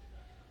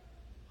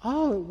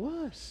 Oh, it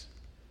was.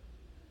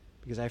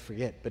 Because I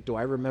forget. But do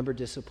I remember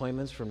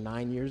disappointments from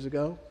 9 years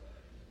ago?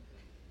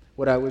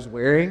 What I was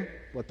wearing?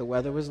 What the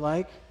weather was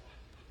like?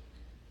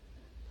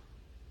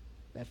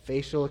 That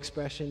facial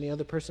expression the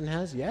other person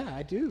has? Yeah,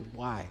 I do.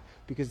 Why?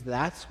 Because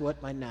that's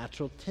what my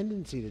natural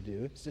tendency to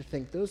do, is to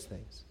think those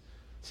things.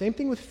 Same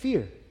thing with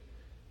fear.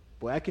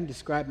 Boy, I can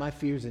describe my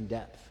fears in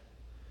depth.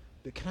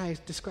 But can I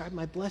describe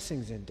my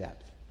blessings in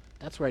depth?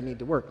 That's where I need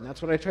to work, and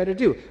that's what I try to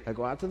do. I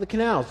go out to the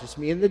canals, just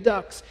me and the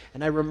ducks,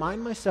 and I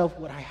remind myself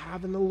what I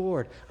have in the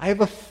Lord. I have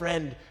a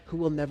friend who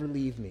will never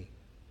leave me.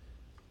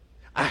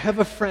 I have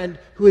a friend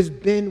who has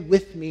been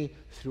with me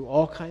through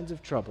all kinds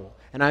of trouble,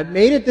 and I've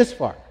made it this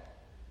far.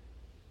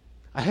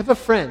 I have a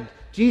friend,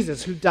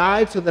 Jesus, who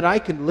died so that I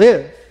could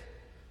live.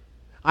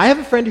 I have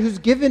a friend who's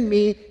given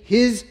me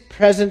his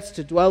presence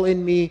to dwell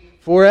in me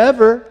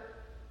forever,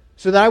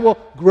 so that I will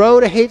grow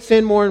to hate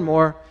sin more and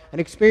more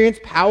and experience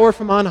power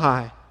from on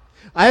high.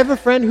 I have a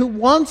friend who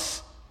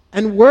wants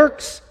and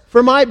works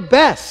for my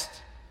best.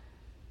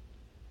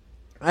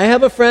 I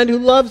have a friend who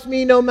loves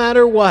me no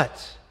matter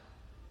what.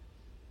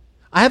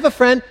 I have a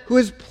friend who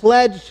is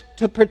pledged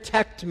to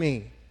protect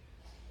me.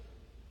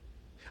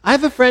 I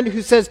have a friend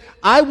who says,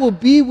 I will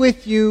be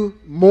with you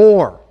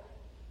more.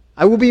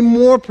 I will be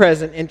more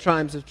present in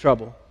times of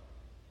trouble.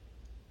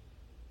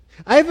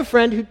 I have a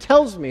friend who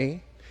tells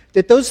me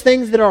that those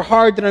things that are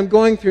hard that I'm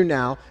going through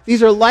now,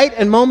 these are light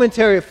and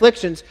momentary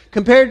afflictions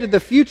compared to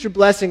the future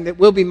blessing that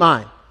will be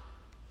mine.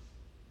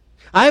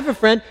 I have a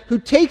friend who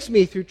takes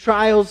me through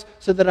trials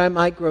so that I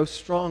might grow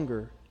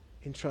stronger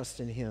in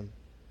trust in him.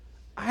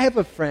 I have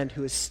a friend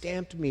who has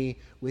stamped me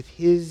with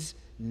his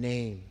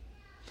name,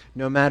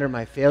 no matter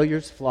my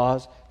failures,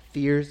 flaws,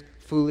 fears,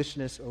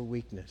 foolishness, or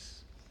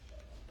weakness.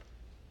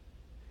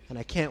 And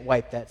I can't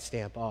wipe that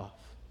stamp off.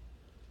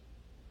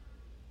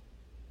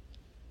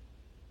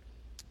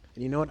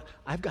 And you know what?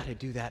 I've got to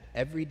do that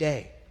every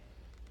day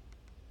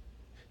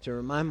to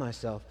remind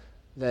myself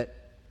that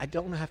I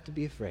don't have to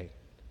be afraid.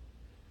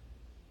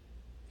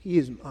 He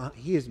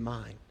is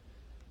mine,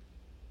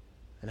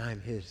 and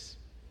I'm his.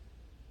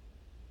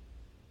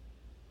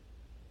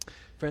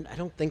 Friend, I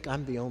don't think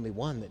I'm the only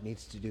one that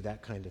needs to do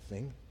that kind of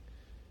thing.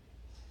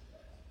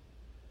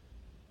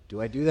 Do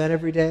I do that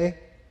every day?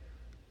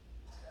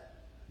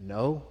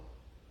 No.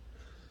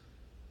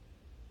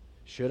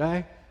 Should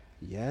I?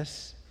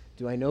 Yes.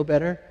 Do I know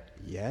better?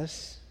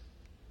 Yes.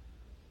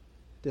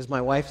 Does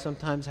my wife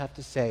sometimes have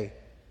to say,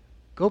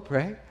 go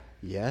pray?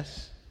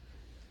 Yes.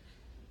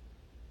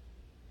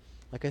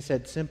 Like I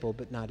said, simple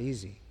but not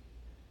easy.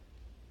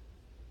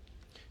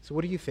 So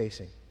what are you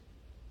facing?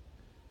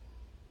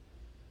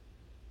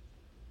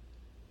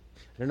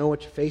 I don't know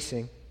what you're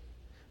facing,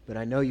 but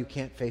I know you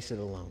can't face it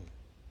alone.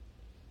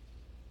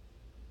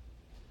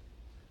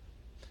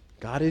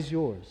 God is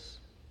yours,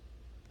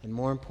 and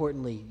more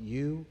importantly,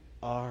 you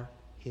are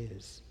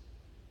His.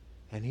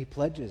 And He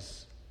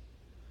pledges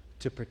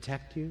to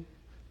protect you,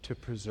 to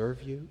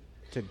preserve you,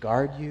 to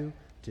guard you,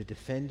 to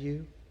defend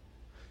you,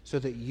 so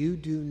that you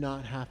do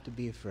not have to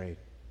be afraid.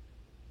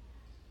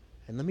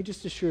 And let me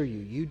just assure you,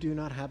 you do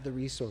not have the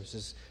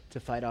resources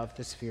to fight off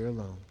this fear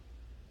alone.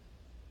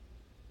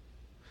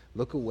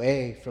 Look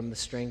away from the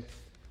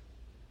strength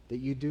that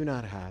you do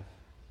not have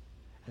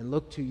and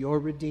look to your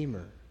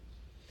Redeemer,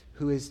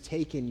 who has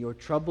taken your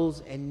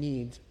troubles and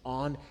needs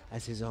on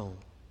as His own.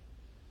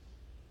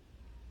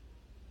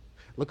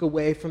 Look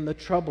away from the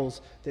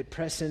troubles that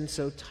press in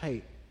so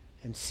tight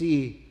and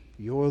see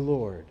your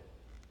Lord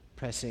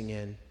pressing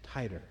in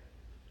tighter.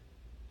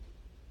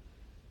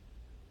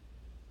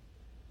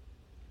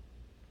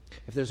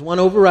 If there's one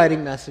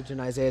overriding message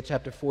in Isaiah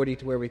chapter 40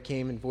 to where we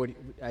came in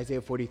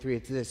Isaiah 43,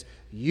 it's this: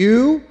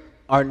 you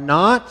are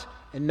not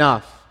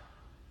enough,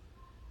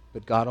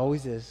 but God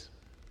always is.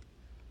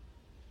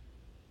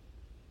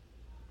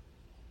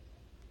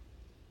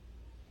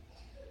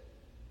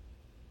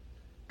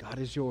 God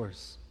is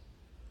yours.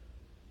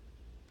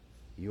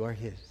 You are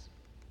His.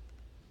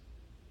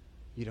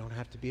 You don't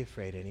have to be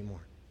afraid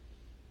anymore.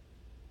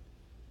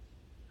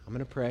 I'm going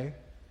to pray.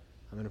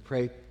 I'm going to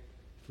pray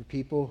for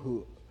people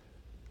who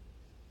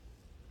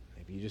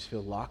maybe you just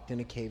feel locked in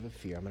a cave of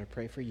fear. I'm going to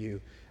pray for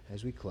you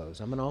as we close.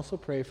 I'm going to also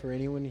pray for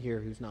anyone here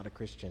who's not a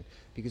Christian,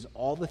 because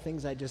all the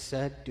things I just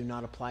said do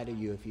not apply to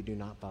you if you do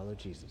not follow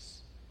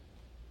Jesus.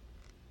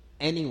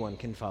 Anyone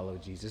can follow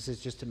Jesus.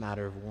 It's just a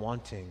matter of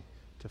wanting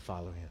to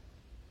follow Him,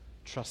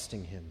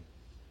 trusting Him,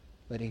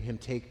 letting Him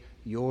take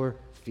your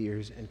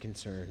fears and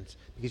concerns,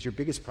 because your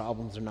biggest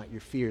problems are not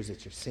your fears,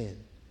 it's your sin.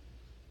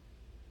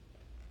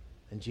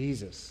 And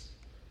Jesus,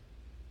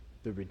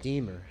 the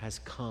Redeemer, has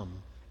come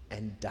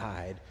and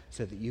died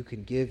so that you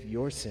can give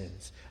your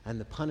sins and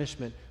the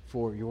punishment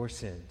for your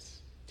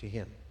sins to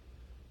Him.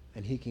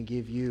 And He can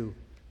give you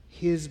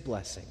His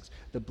blessings,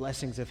 the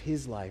blessings of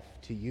His life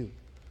to you.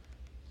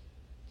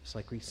 Just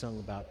like we sung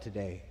about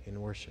today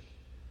in worship.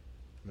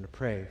 I'm going to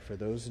pray for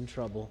those in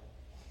trouble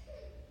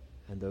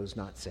and those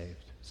not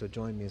saved. So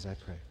join me as I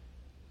pray.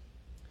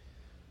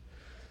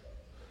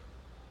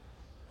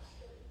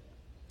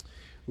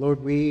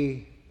 Lord,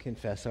 we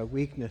confess our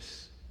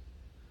weakness.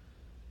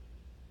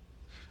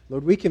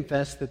 Lord, we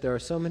confess that there are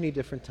so many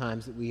different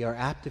times that we are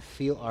apt to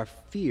feel our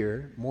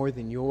fear more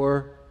than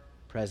your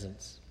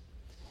presence.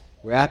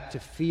 We're apt to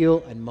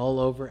feel and mull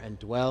over and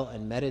dwell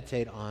and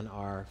meditate on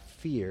our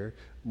fear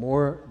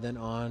more than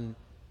on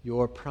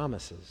your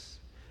promises.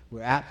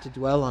 We're apt to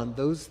dwell on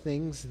those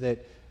things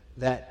that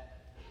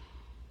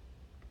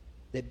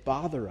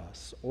bother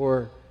us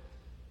or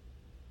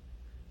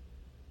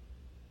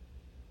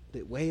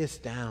that weigh us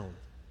down.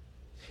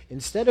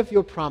 Instead of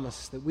your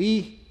promise that we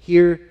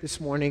hear this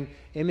morning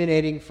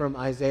emanating from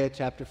Isaiah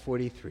chapter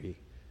 43,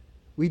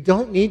 we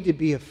don't need to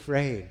be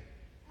afraid.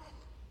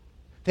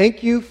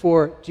 Thank you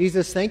for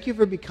Jesus. Thank you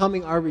for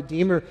becoming our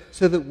Redeemer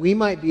so that we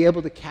might be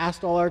able to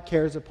cast all our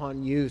cares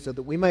upon you, so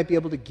that we might be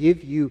able to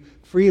give you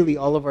freely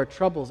all of our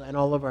troubles and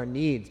all of our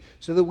needs,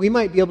 so that we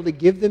might be able to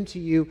give them to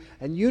you.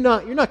 And you're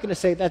not going to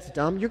say, that's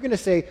dumb. You're going to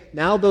say,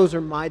 now those are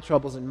my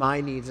troubles and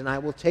my needs, and I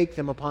will take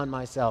them upon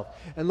myself.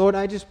 And Lord,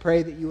 I just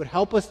pray that you would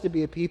help us to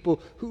be a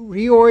people who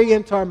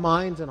reorient our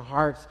minds and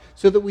hearts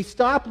so that we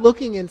stop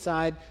looking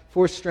inside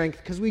for strength,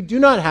 because we do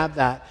not have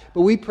that.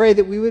 But we pray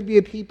that we would be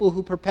a people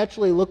who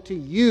perpetually look to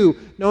you,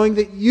 knowing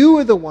that you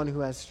are the one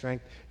who has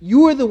strength.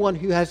 You are the one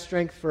who has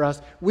strength for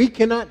us. We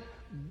cannot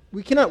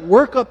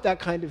work up that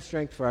kind of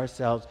strength for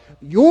ourselves.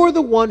 You're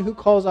the one who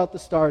calls out the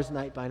stars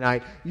night by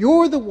night.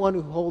 You're the one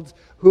who holds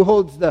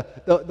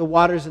the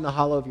waters in the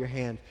hollow of your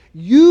hand.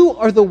 You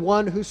are the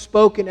one who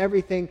spoke and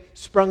everything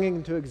sprung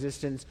into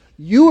existence.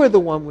 You are the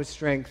one with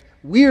strength.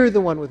 We are the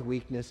one with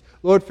weakness.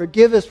 Lord,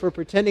 forgive us for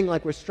pretending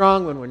like we're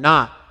strong when we're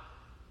not.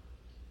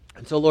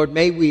 And so, Lord,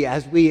 may we,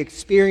 as we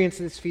experience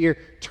this fear,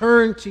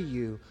 turn to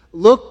you,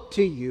 look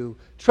to you,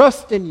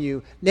 trust in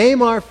you,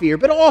 name our fear.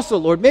 But also,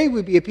 Lord, may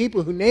we be a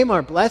people who name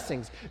our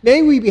blessings.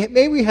 May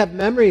we have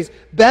memories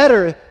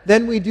better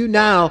than we do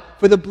now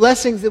for the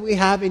blessings that we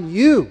have in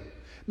you.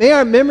 May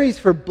our memories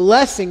for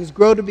blessings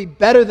grow to be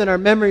better than our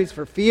memories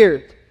for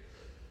fear.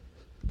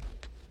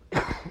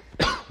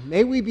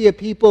 May we be a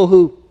people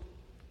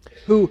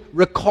who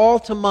recall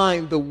to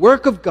mind the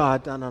work of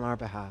God done on our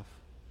behalf.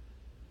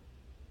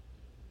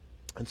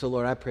 And so,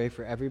 Lord, I pray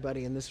for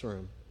everybody in this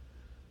room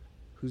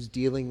who's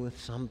dealing with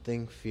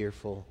something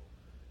fearful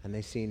and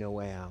they see no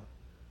way out.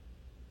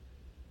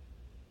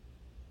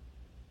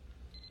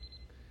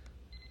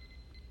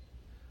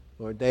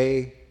 Lord,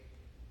 they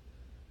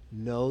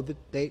know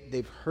that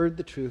they've heard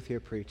the truth here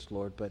preached,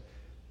 Lord, but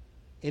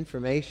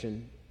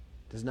information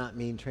does not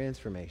mean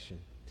transformation.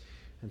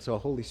 And so,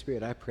 Holy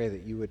Spirit, I pray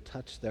that you would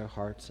touch their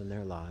hearts and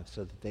their lives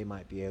so that they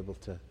might be able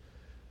to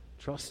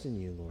trust in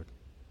you, Lord.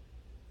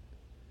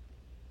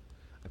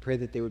 I pray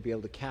that they would be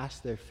able to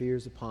cast their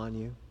fears upon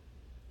you,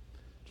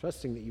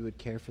 trusting that you would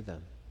care for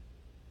them.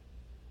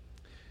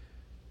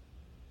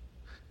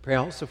 Pray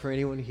also for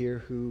anyone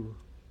here who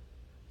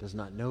does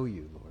not know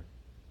you, Lord.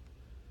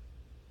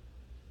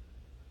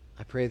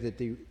 I pray that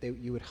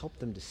you would help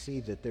them to see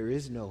that there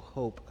is no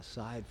hope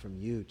aside from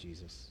you,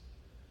 Jesus.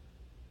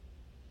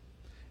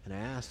 And I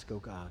ask, oh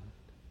God,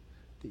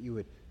 that you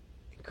would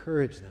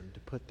encourage them to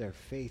put their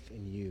faith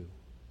in you.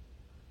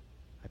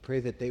 I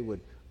pray that they would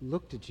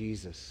look to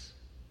Jesus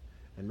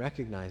and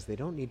recognize they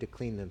don't need to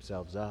clean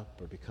themselves up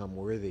or become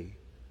worthy.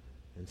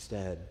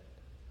 Instead,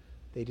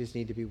 they just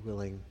need to be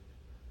willing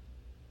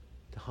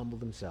to humble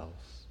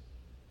themselves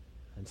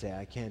and say,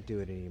 I can't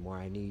do it anymore.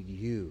 I need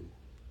you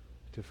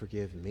to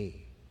forgive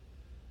me.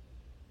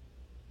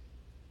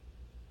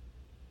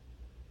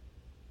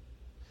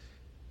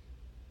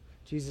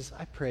 Jesus,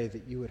 I pray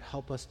that you would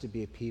help us to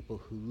be a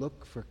people who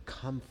look for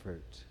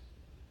comfort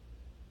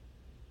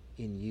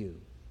in you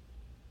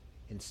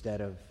instead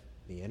of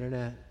the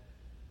internet,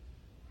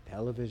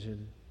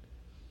 television,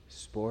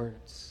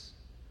 sports,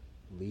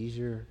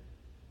 leisure,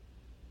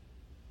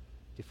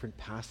 different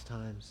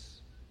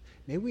pastimes.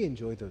 May we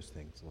enjoy those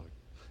things, Lord,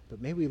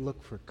 but may we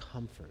look for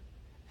comfort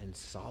and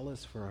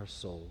solace for our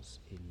souls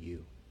in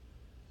you.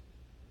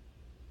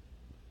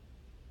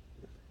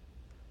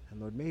 And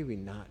Lord, may we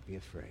not be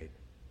afraid.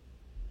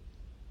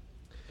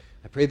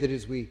 I pray that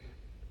as we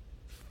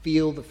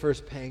feel the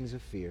first pangs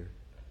of fear,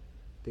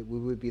 that we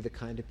would be the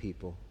kind of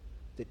people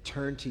that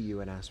turn to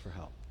you and ask for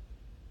help.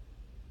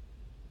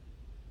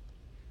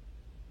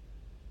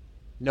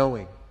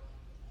 Knowing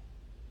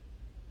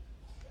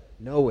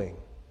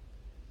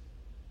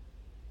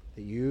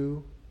that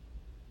you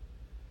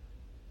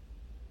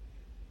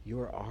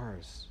are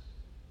ours.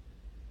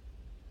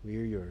 We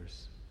are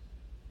yours.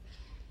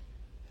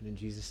 And in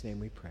Jesus' name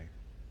we pray.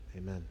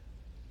 Amen.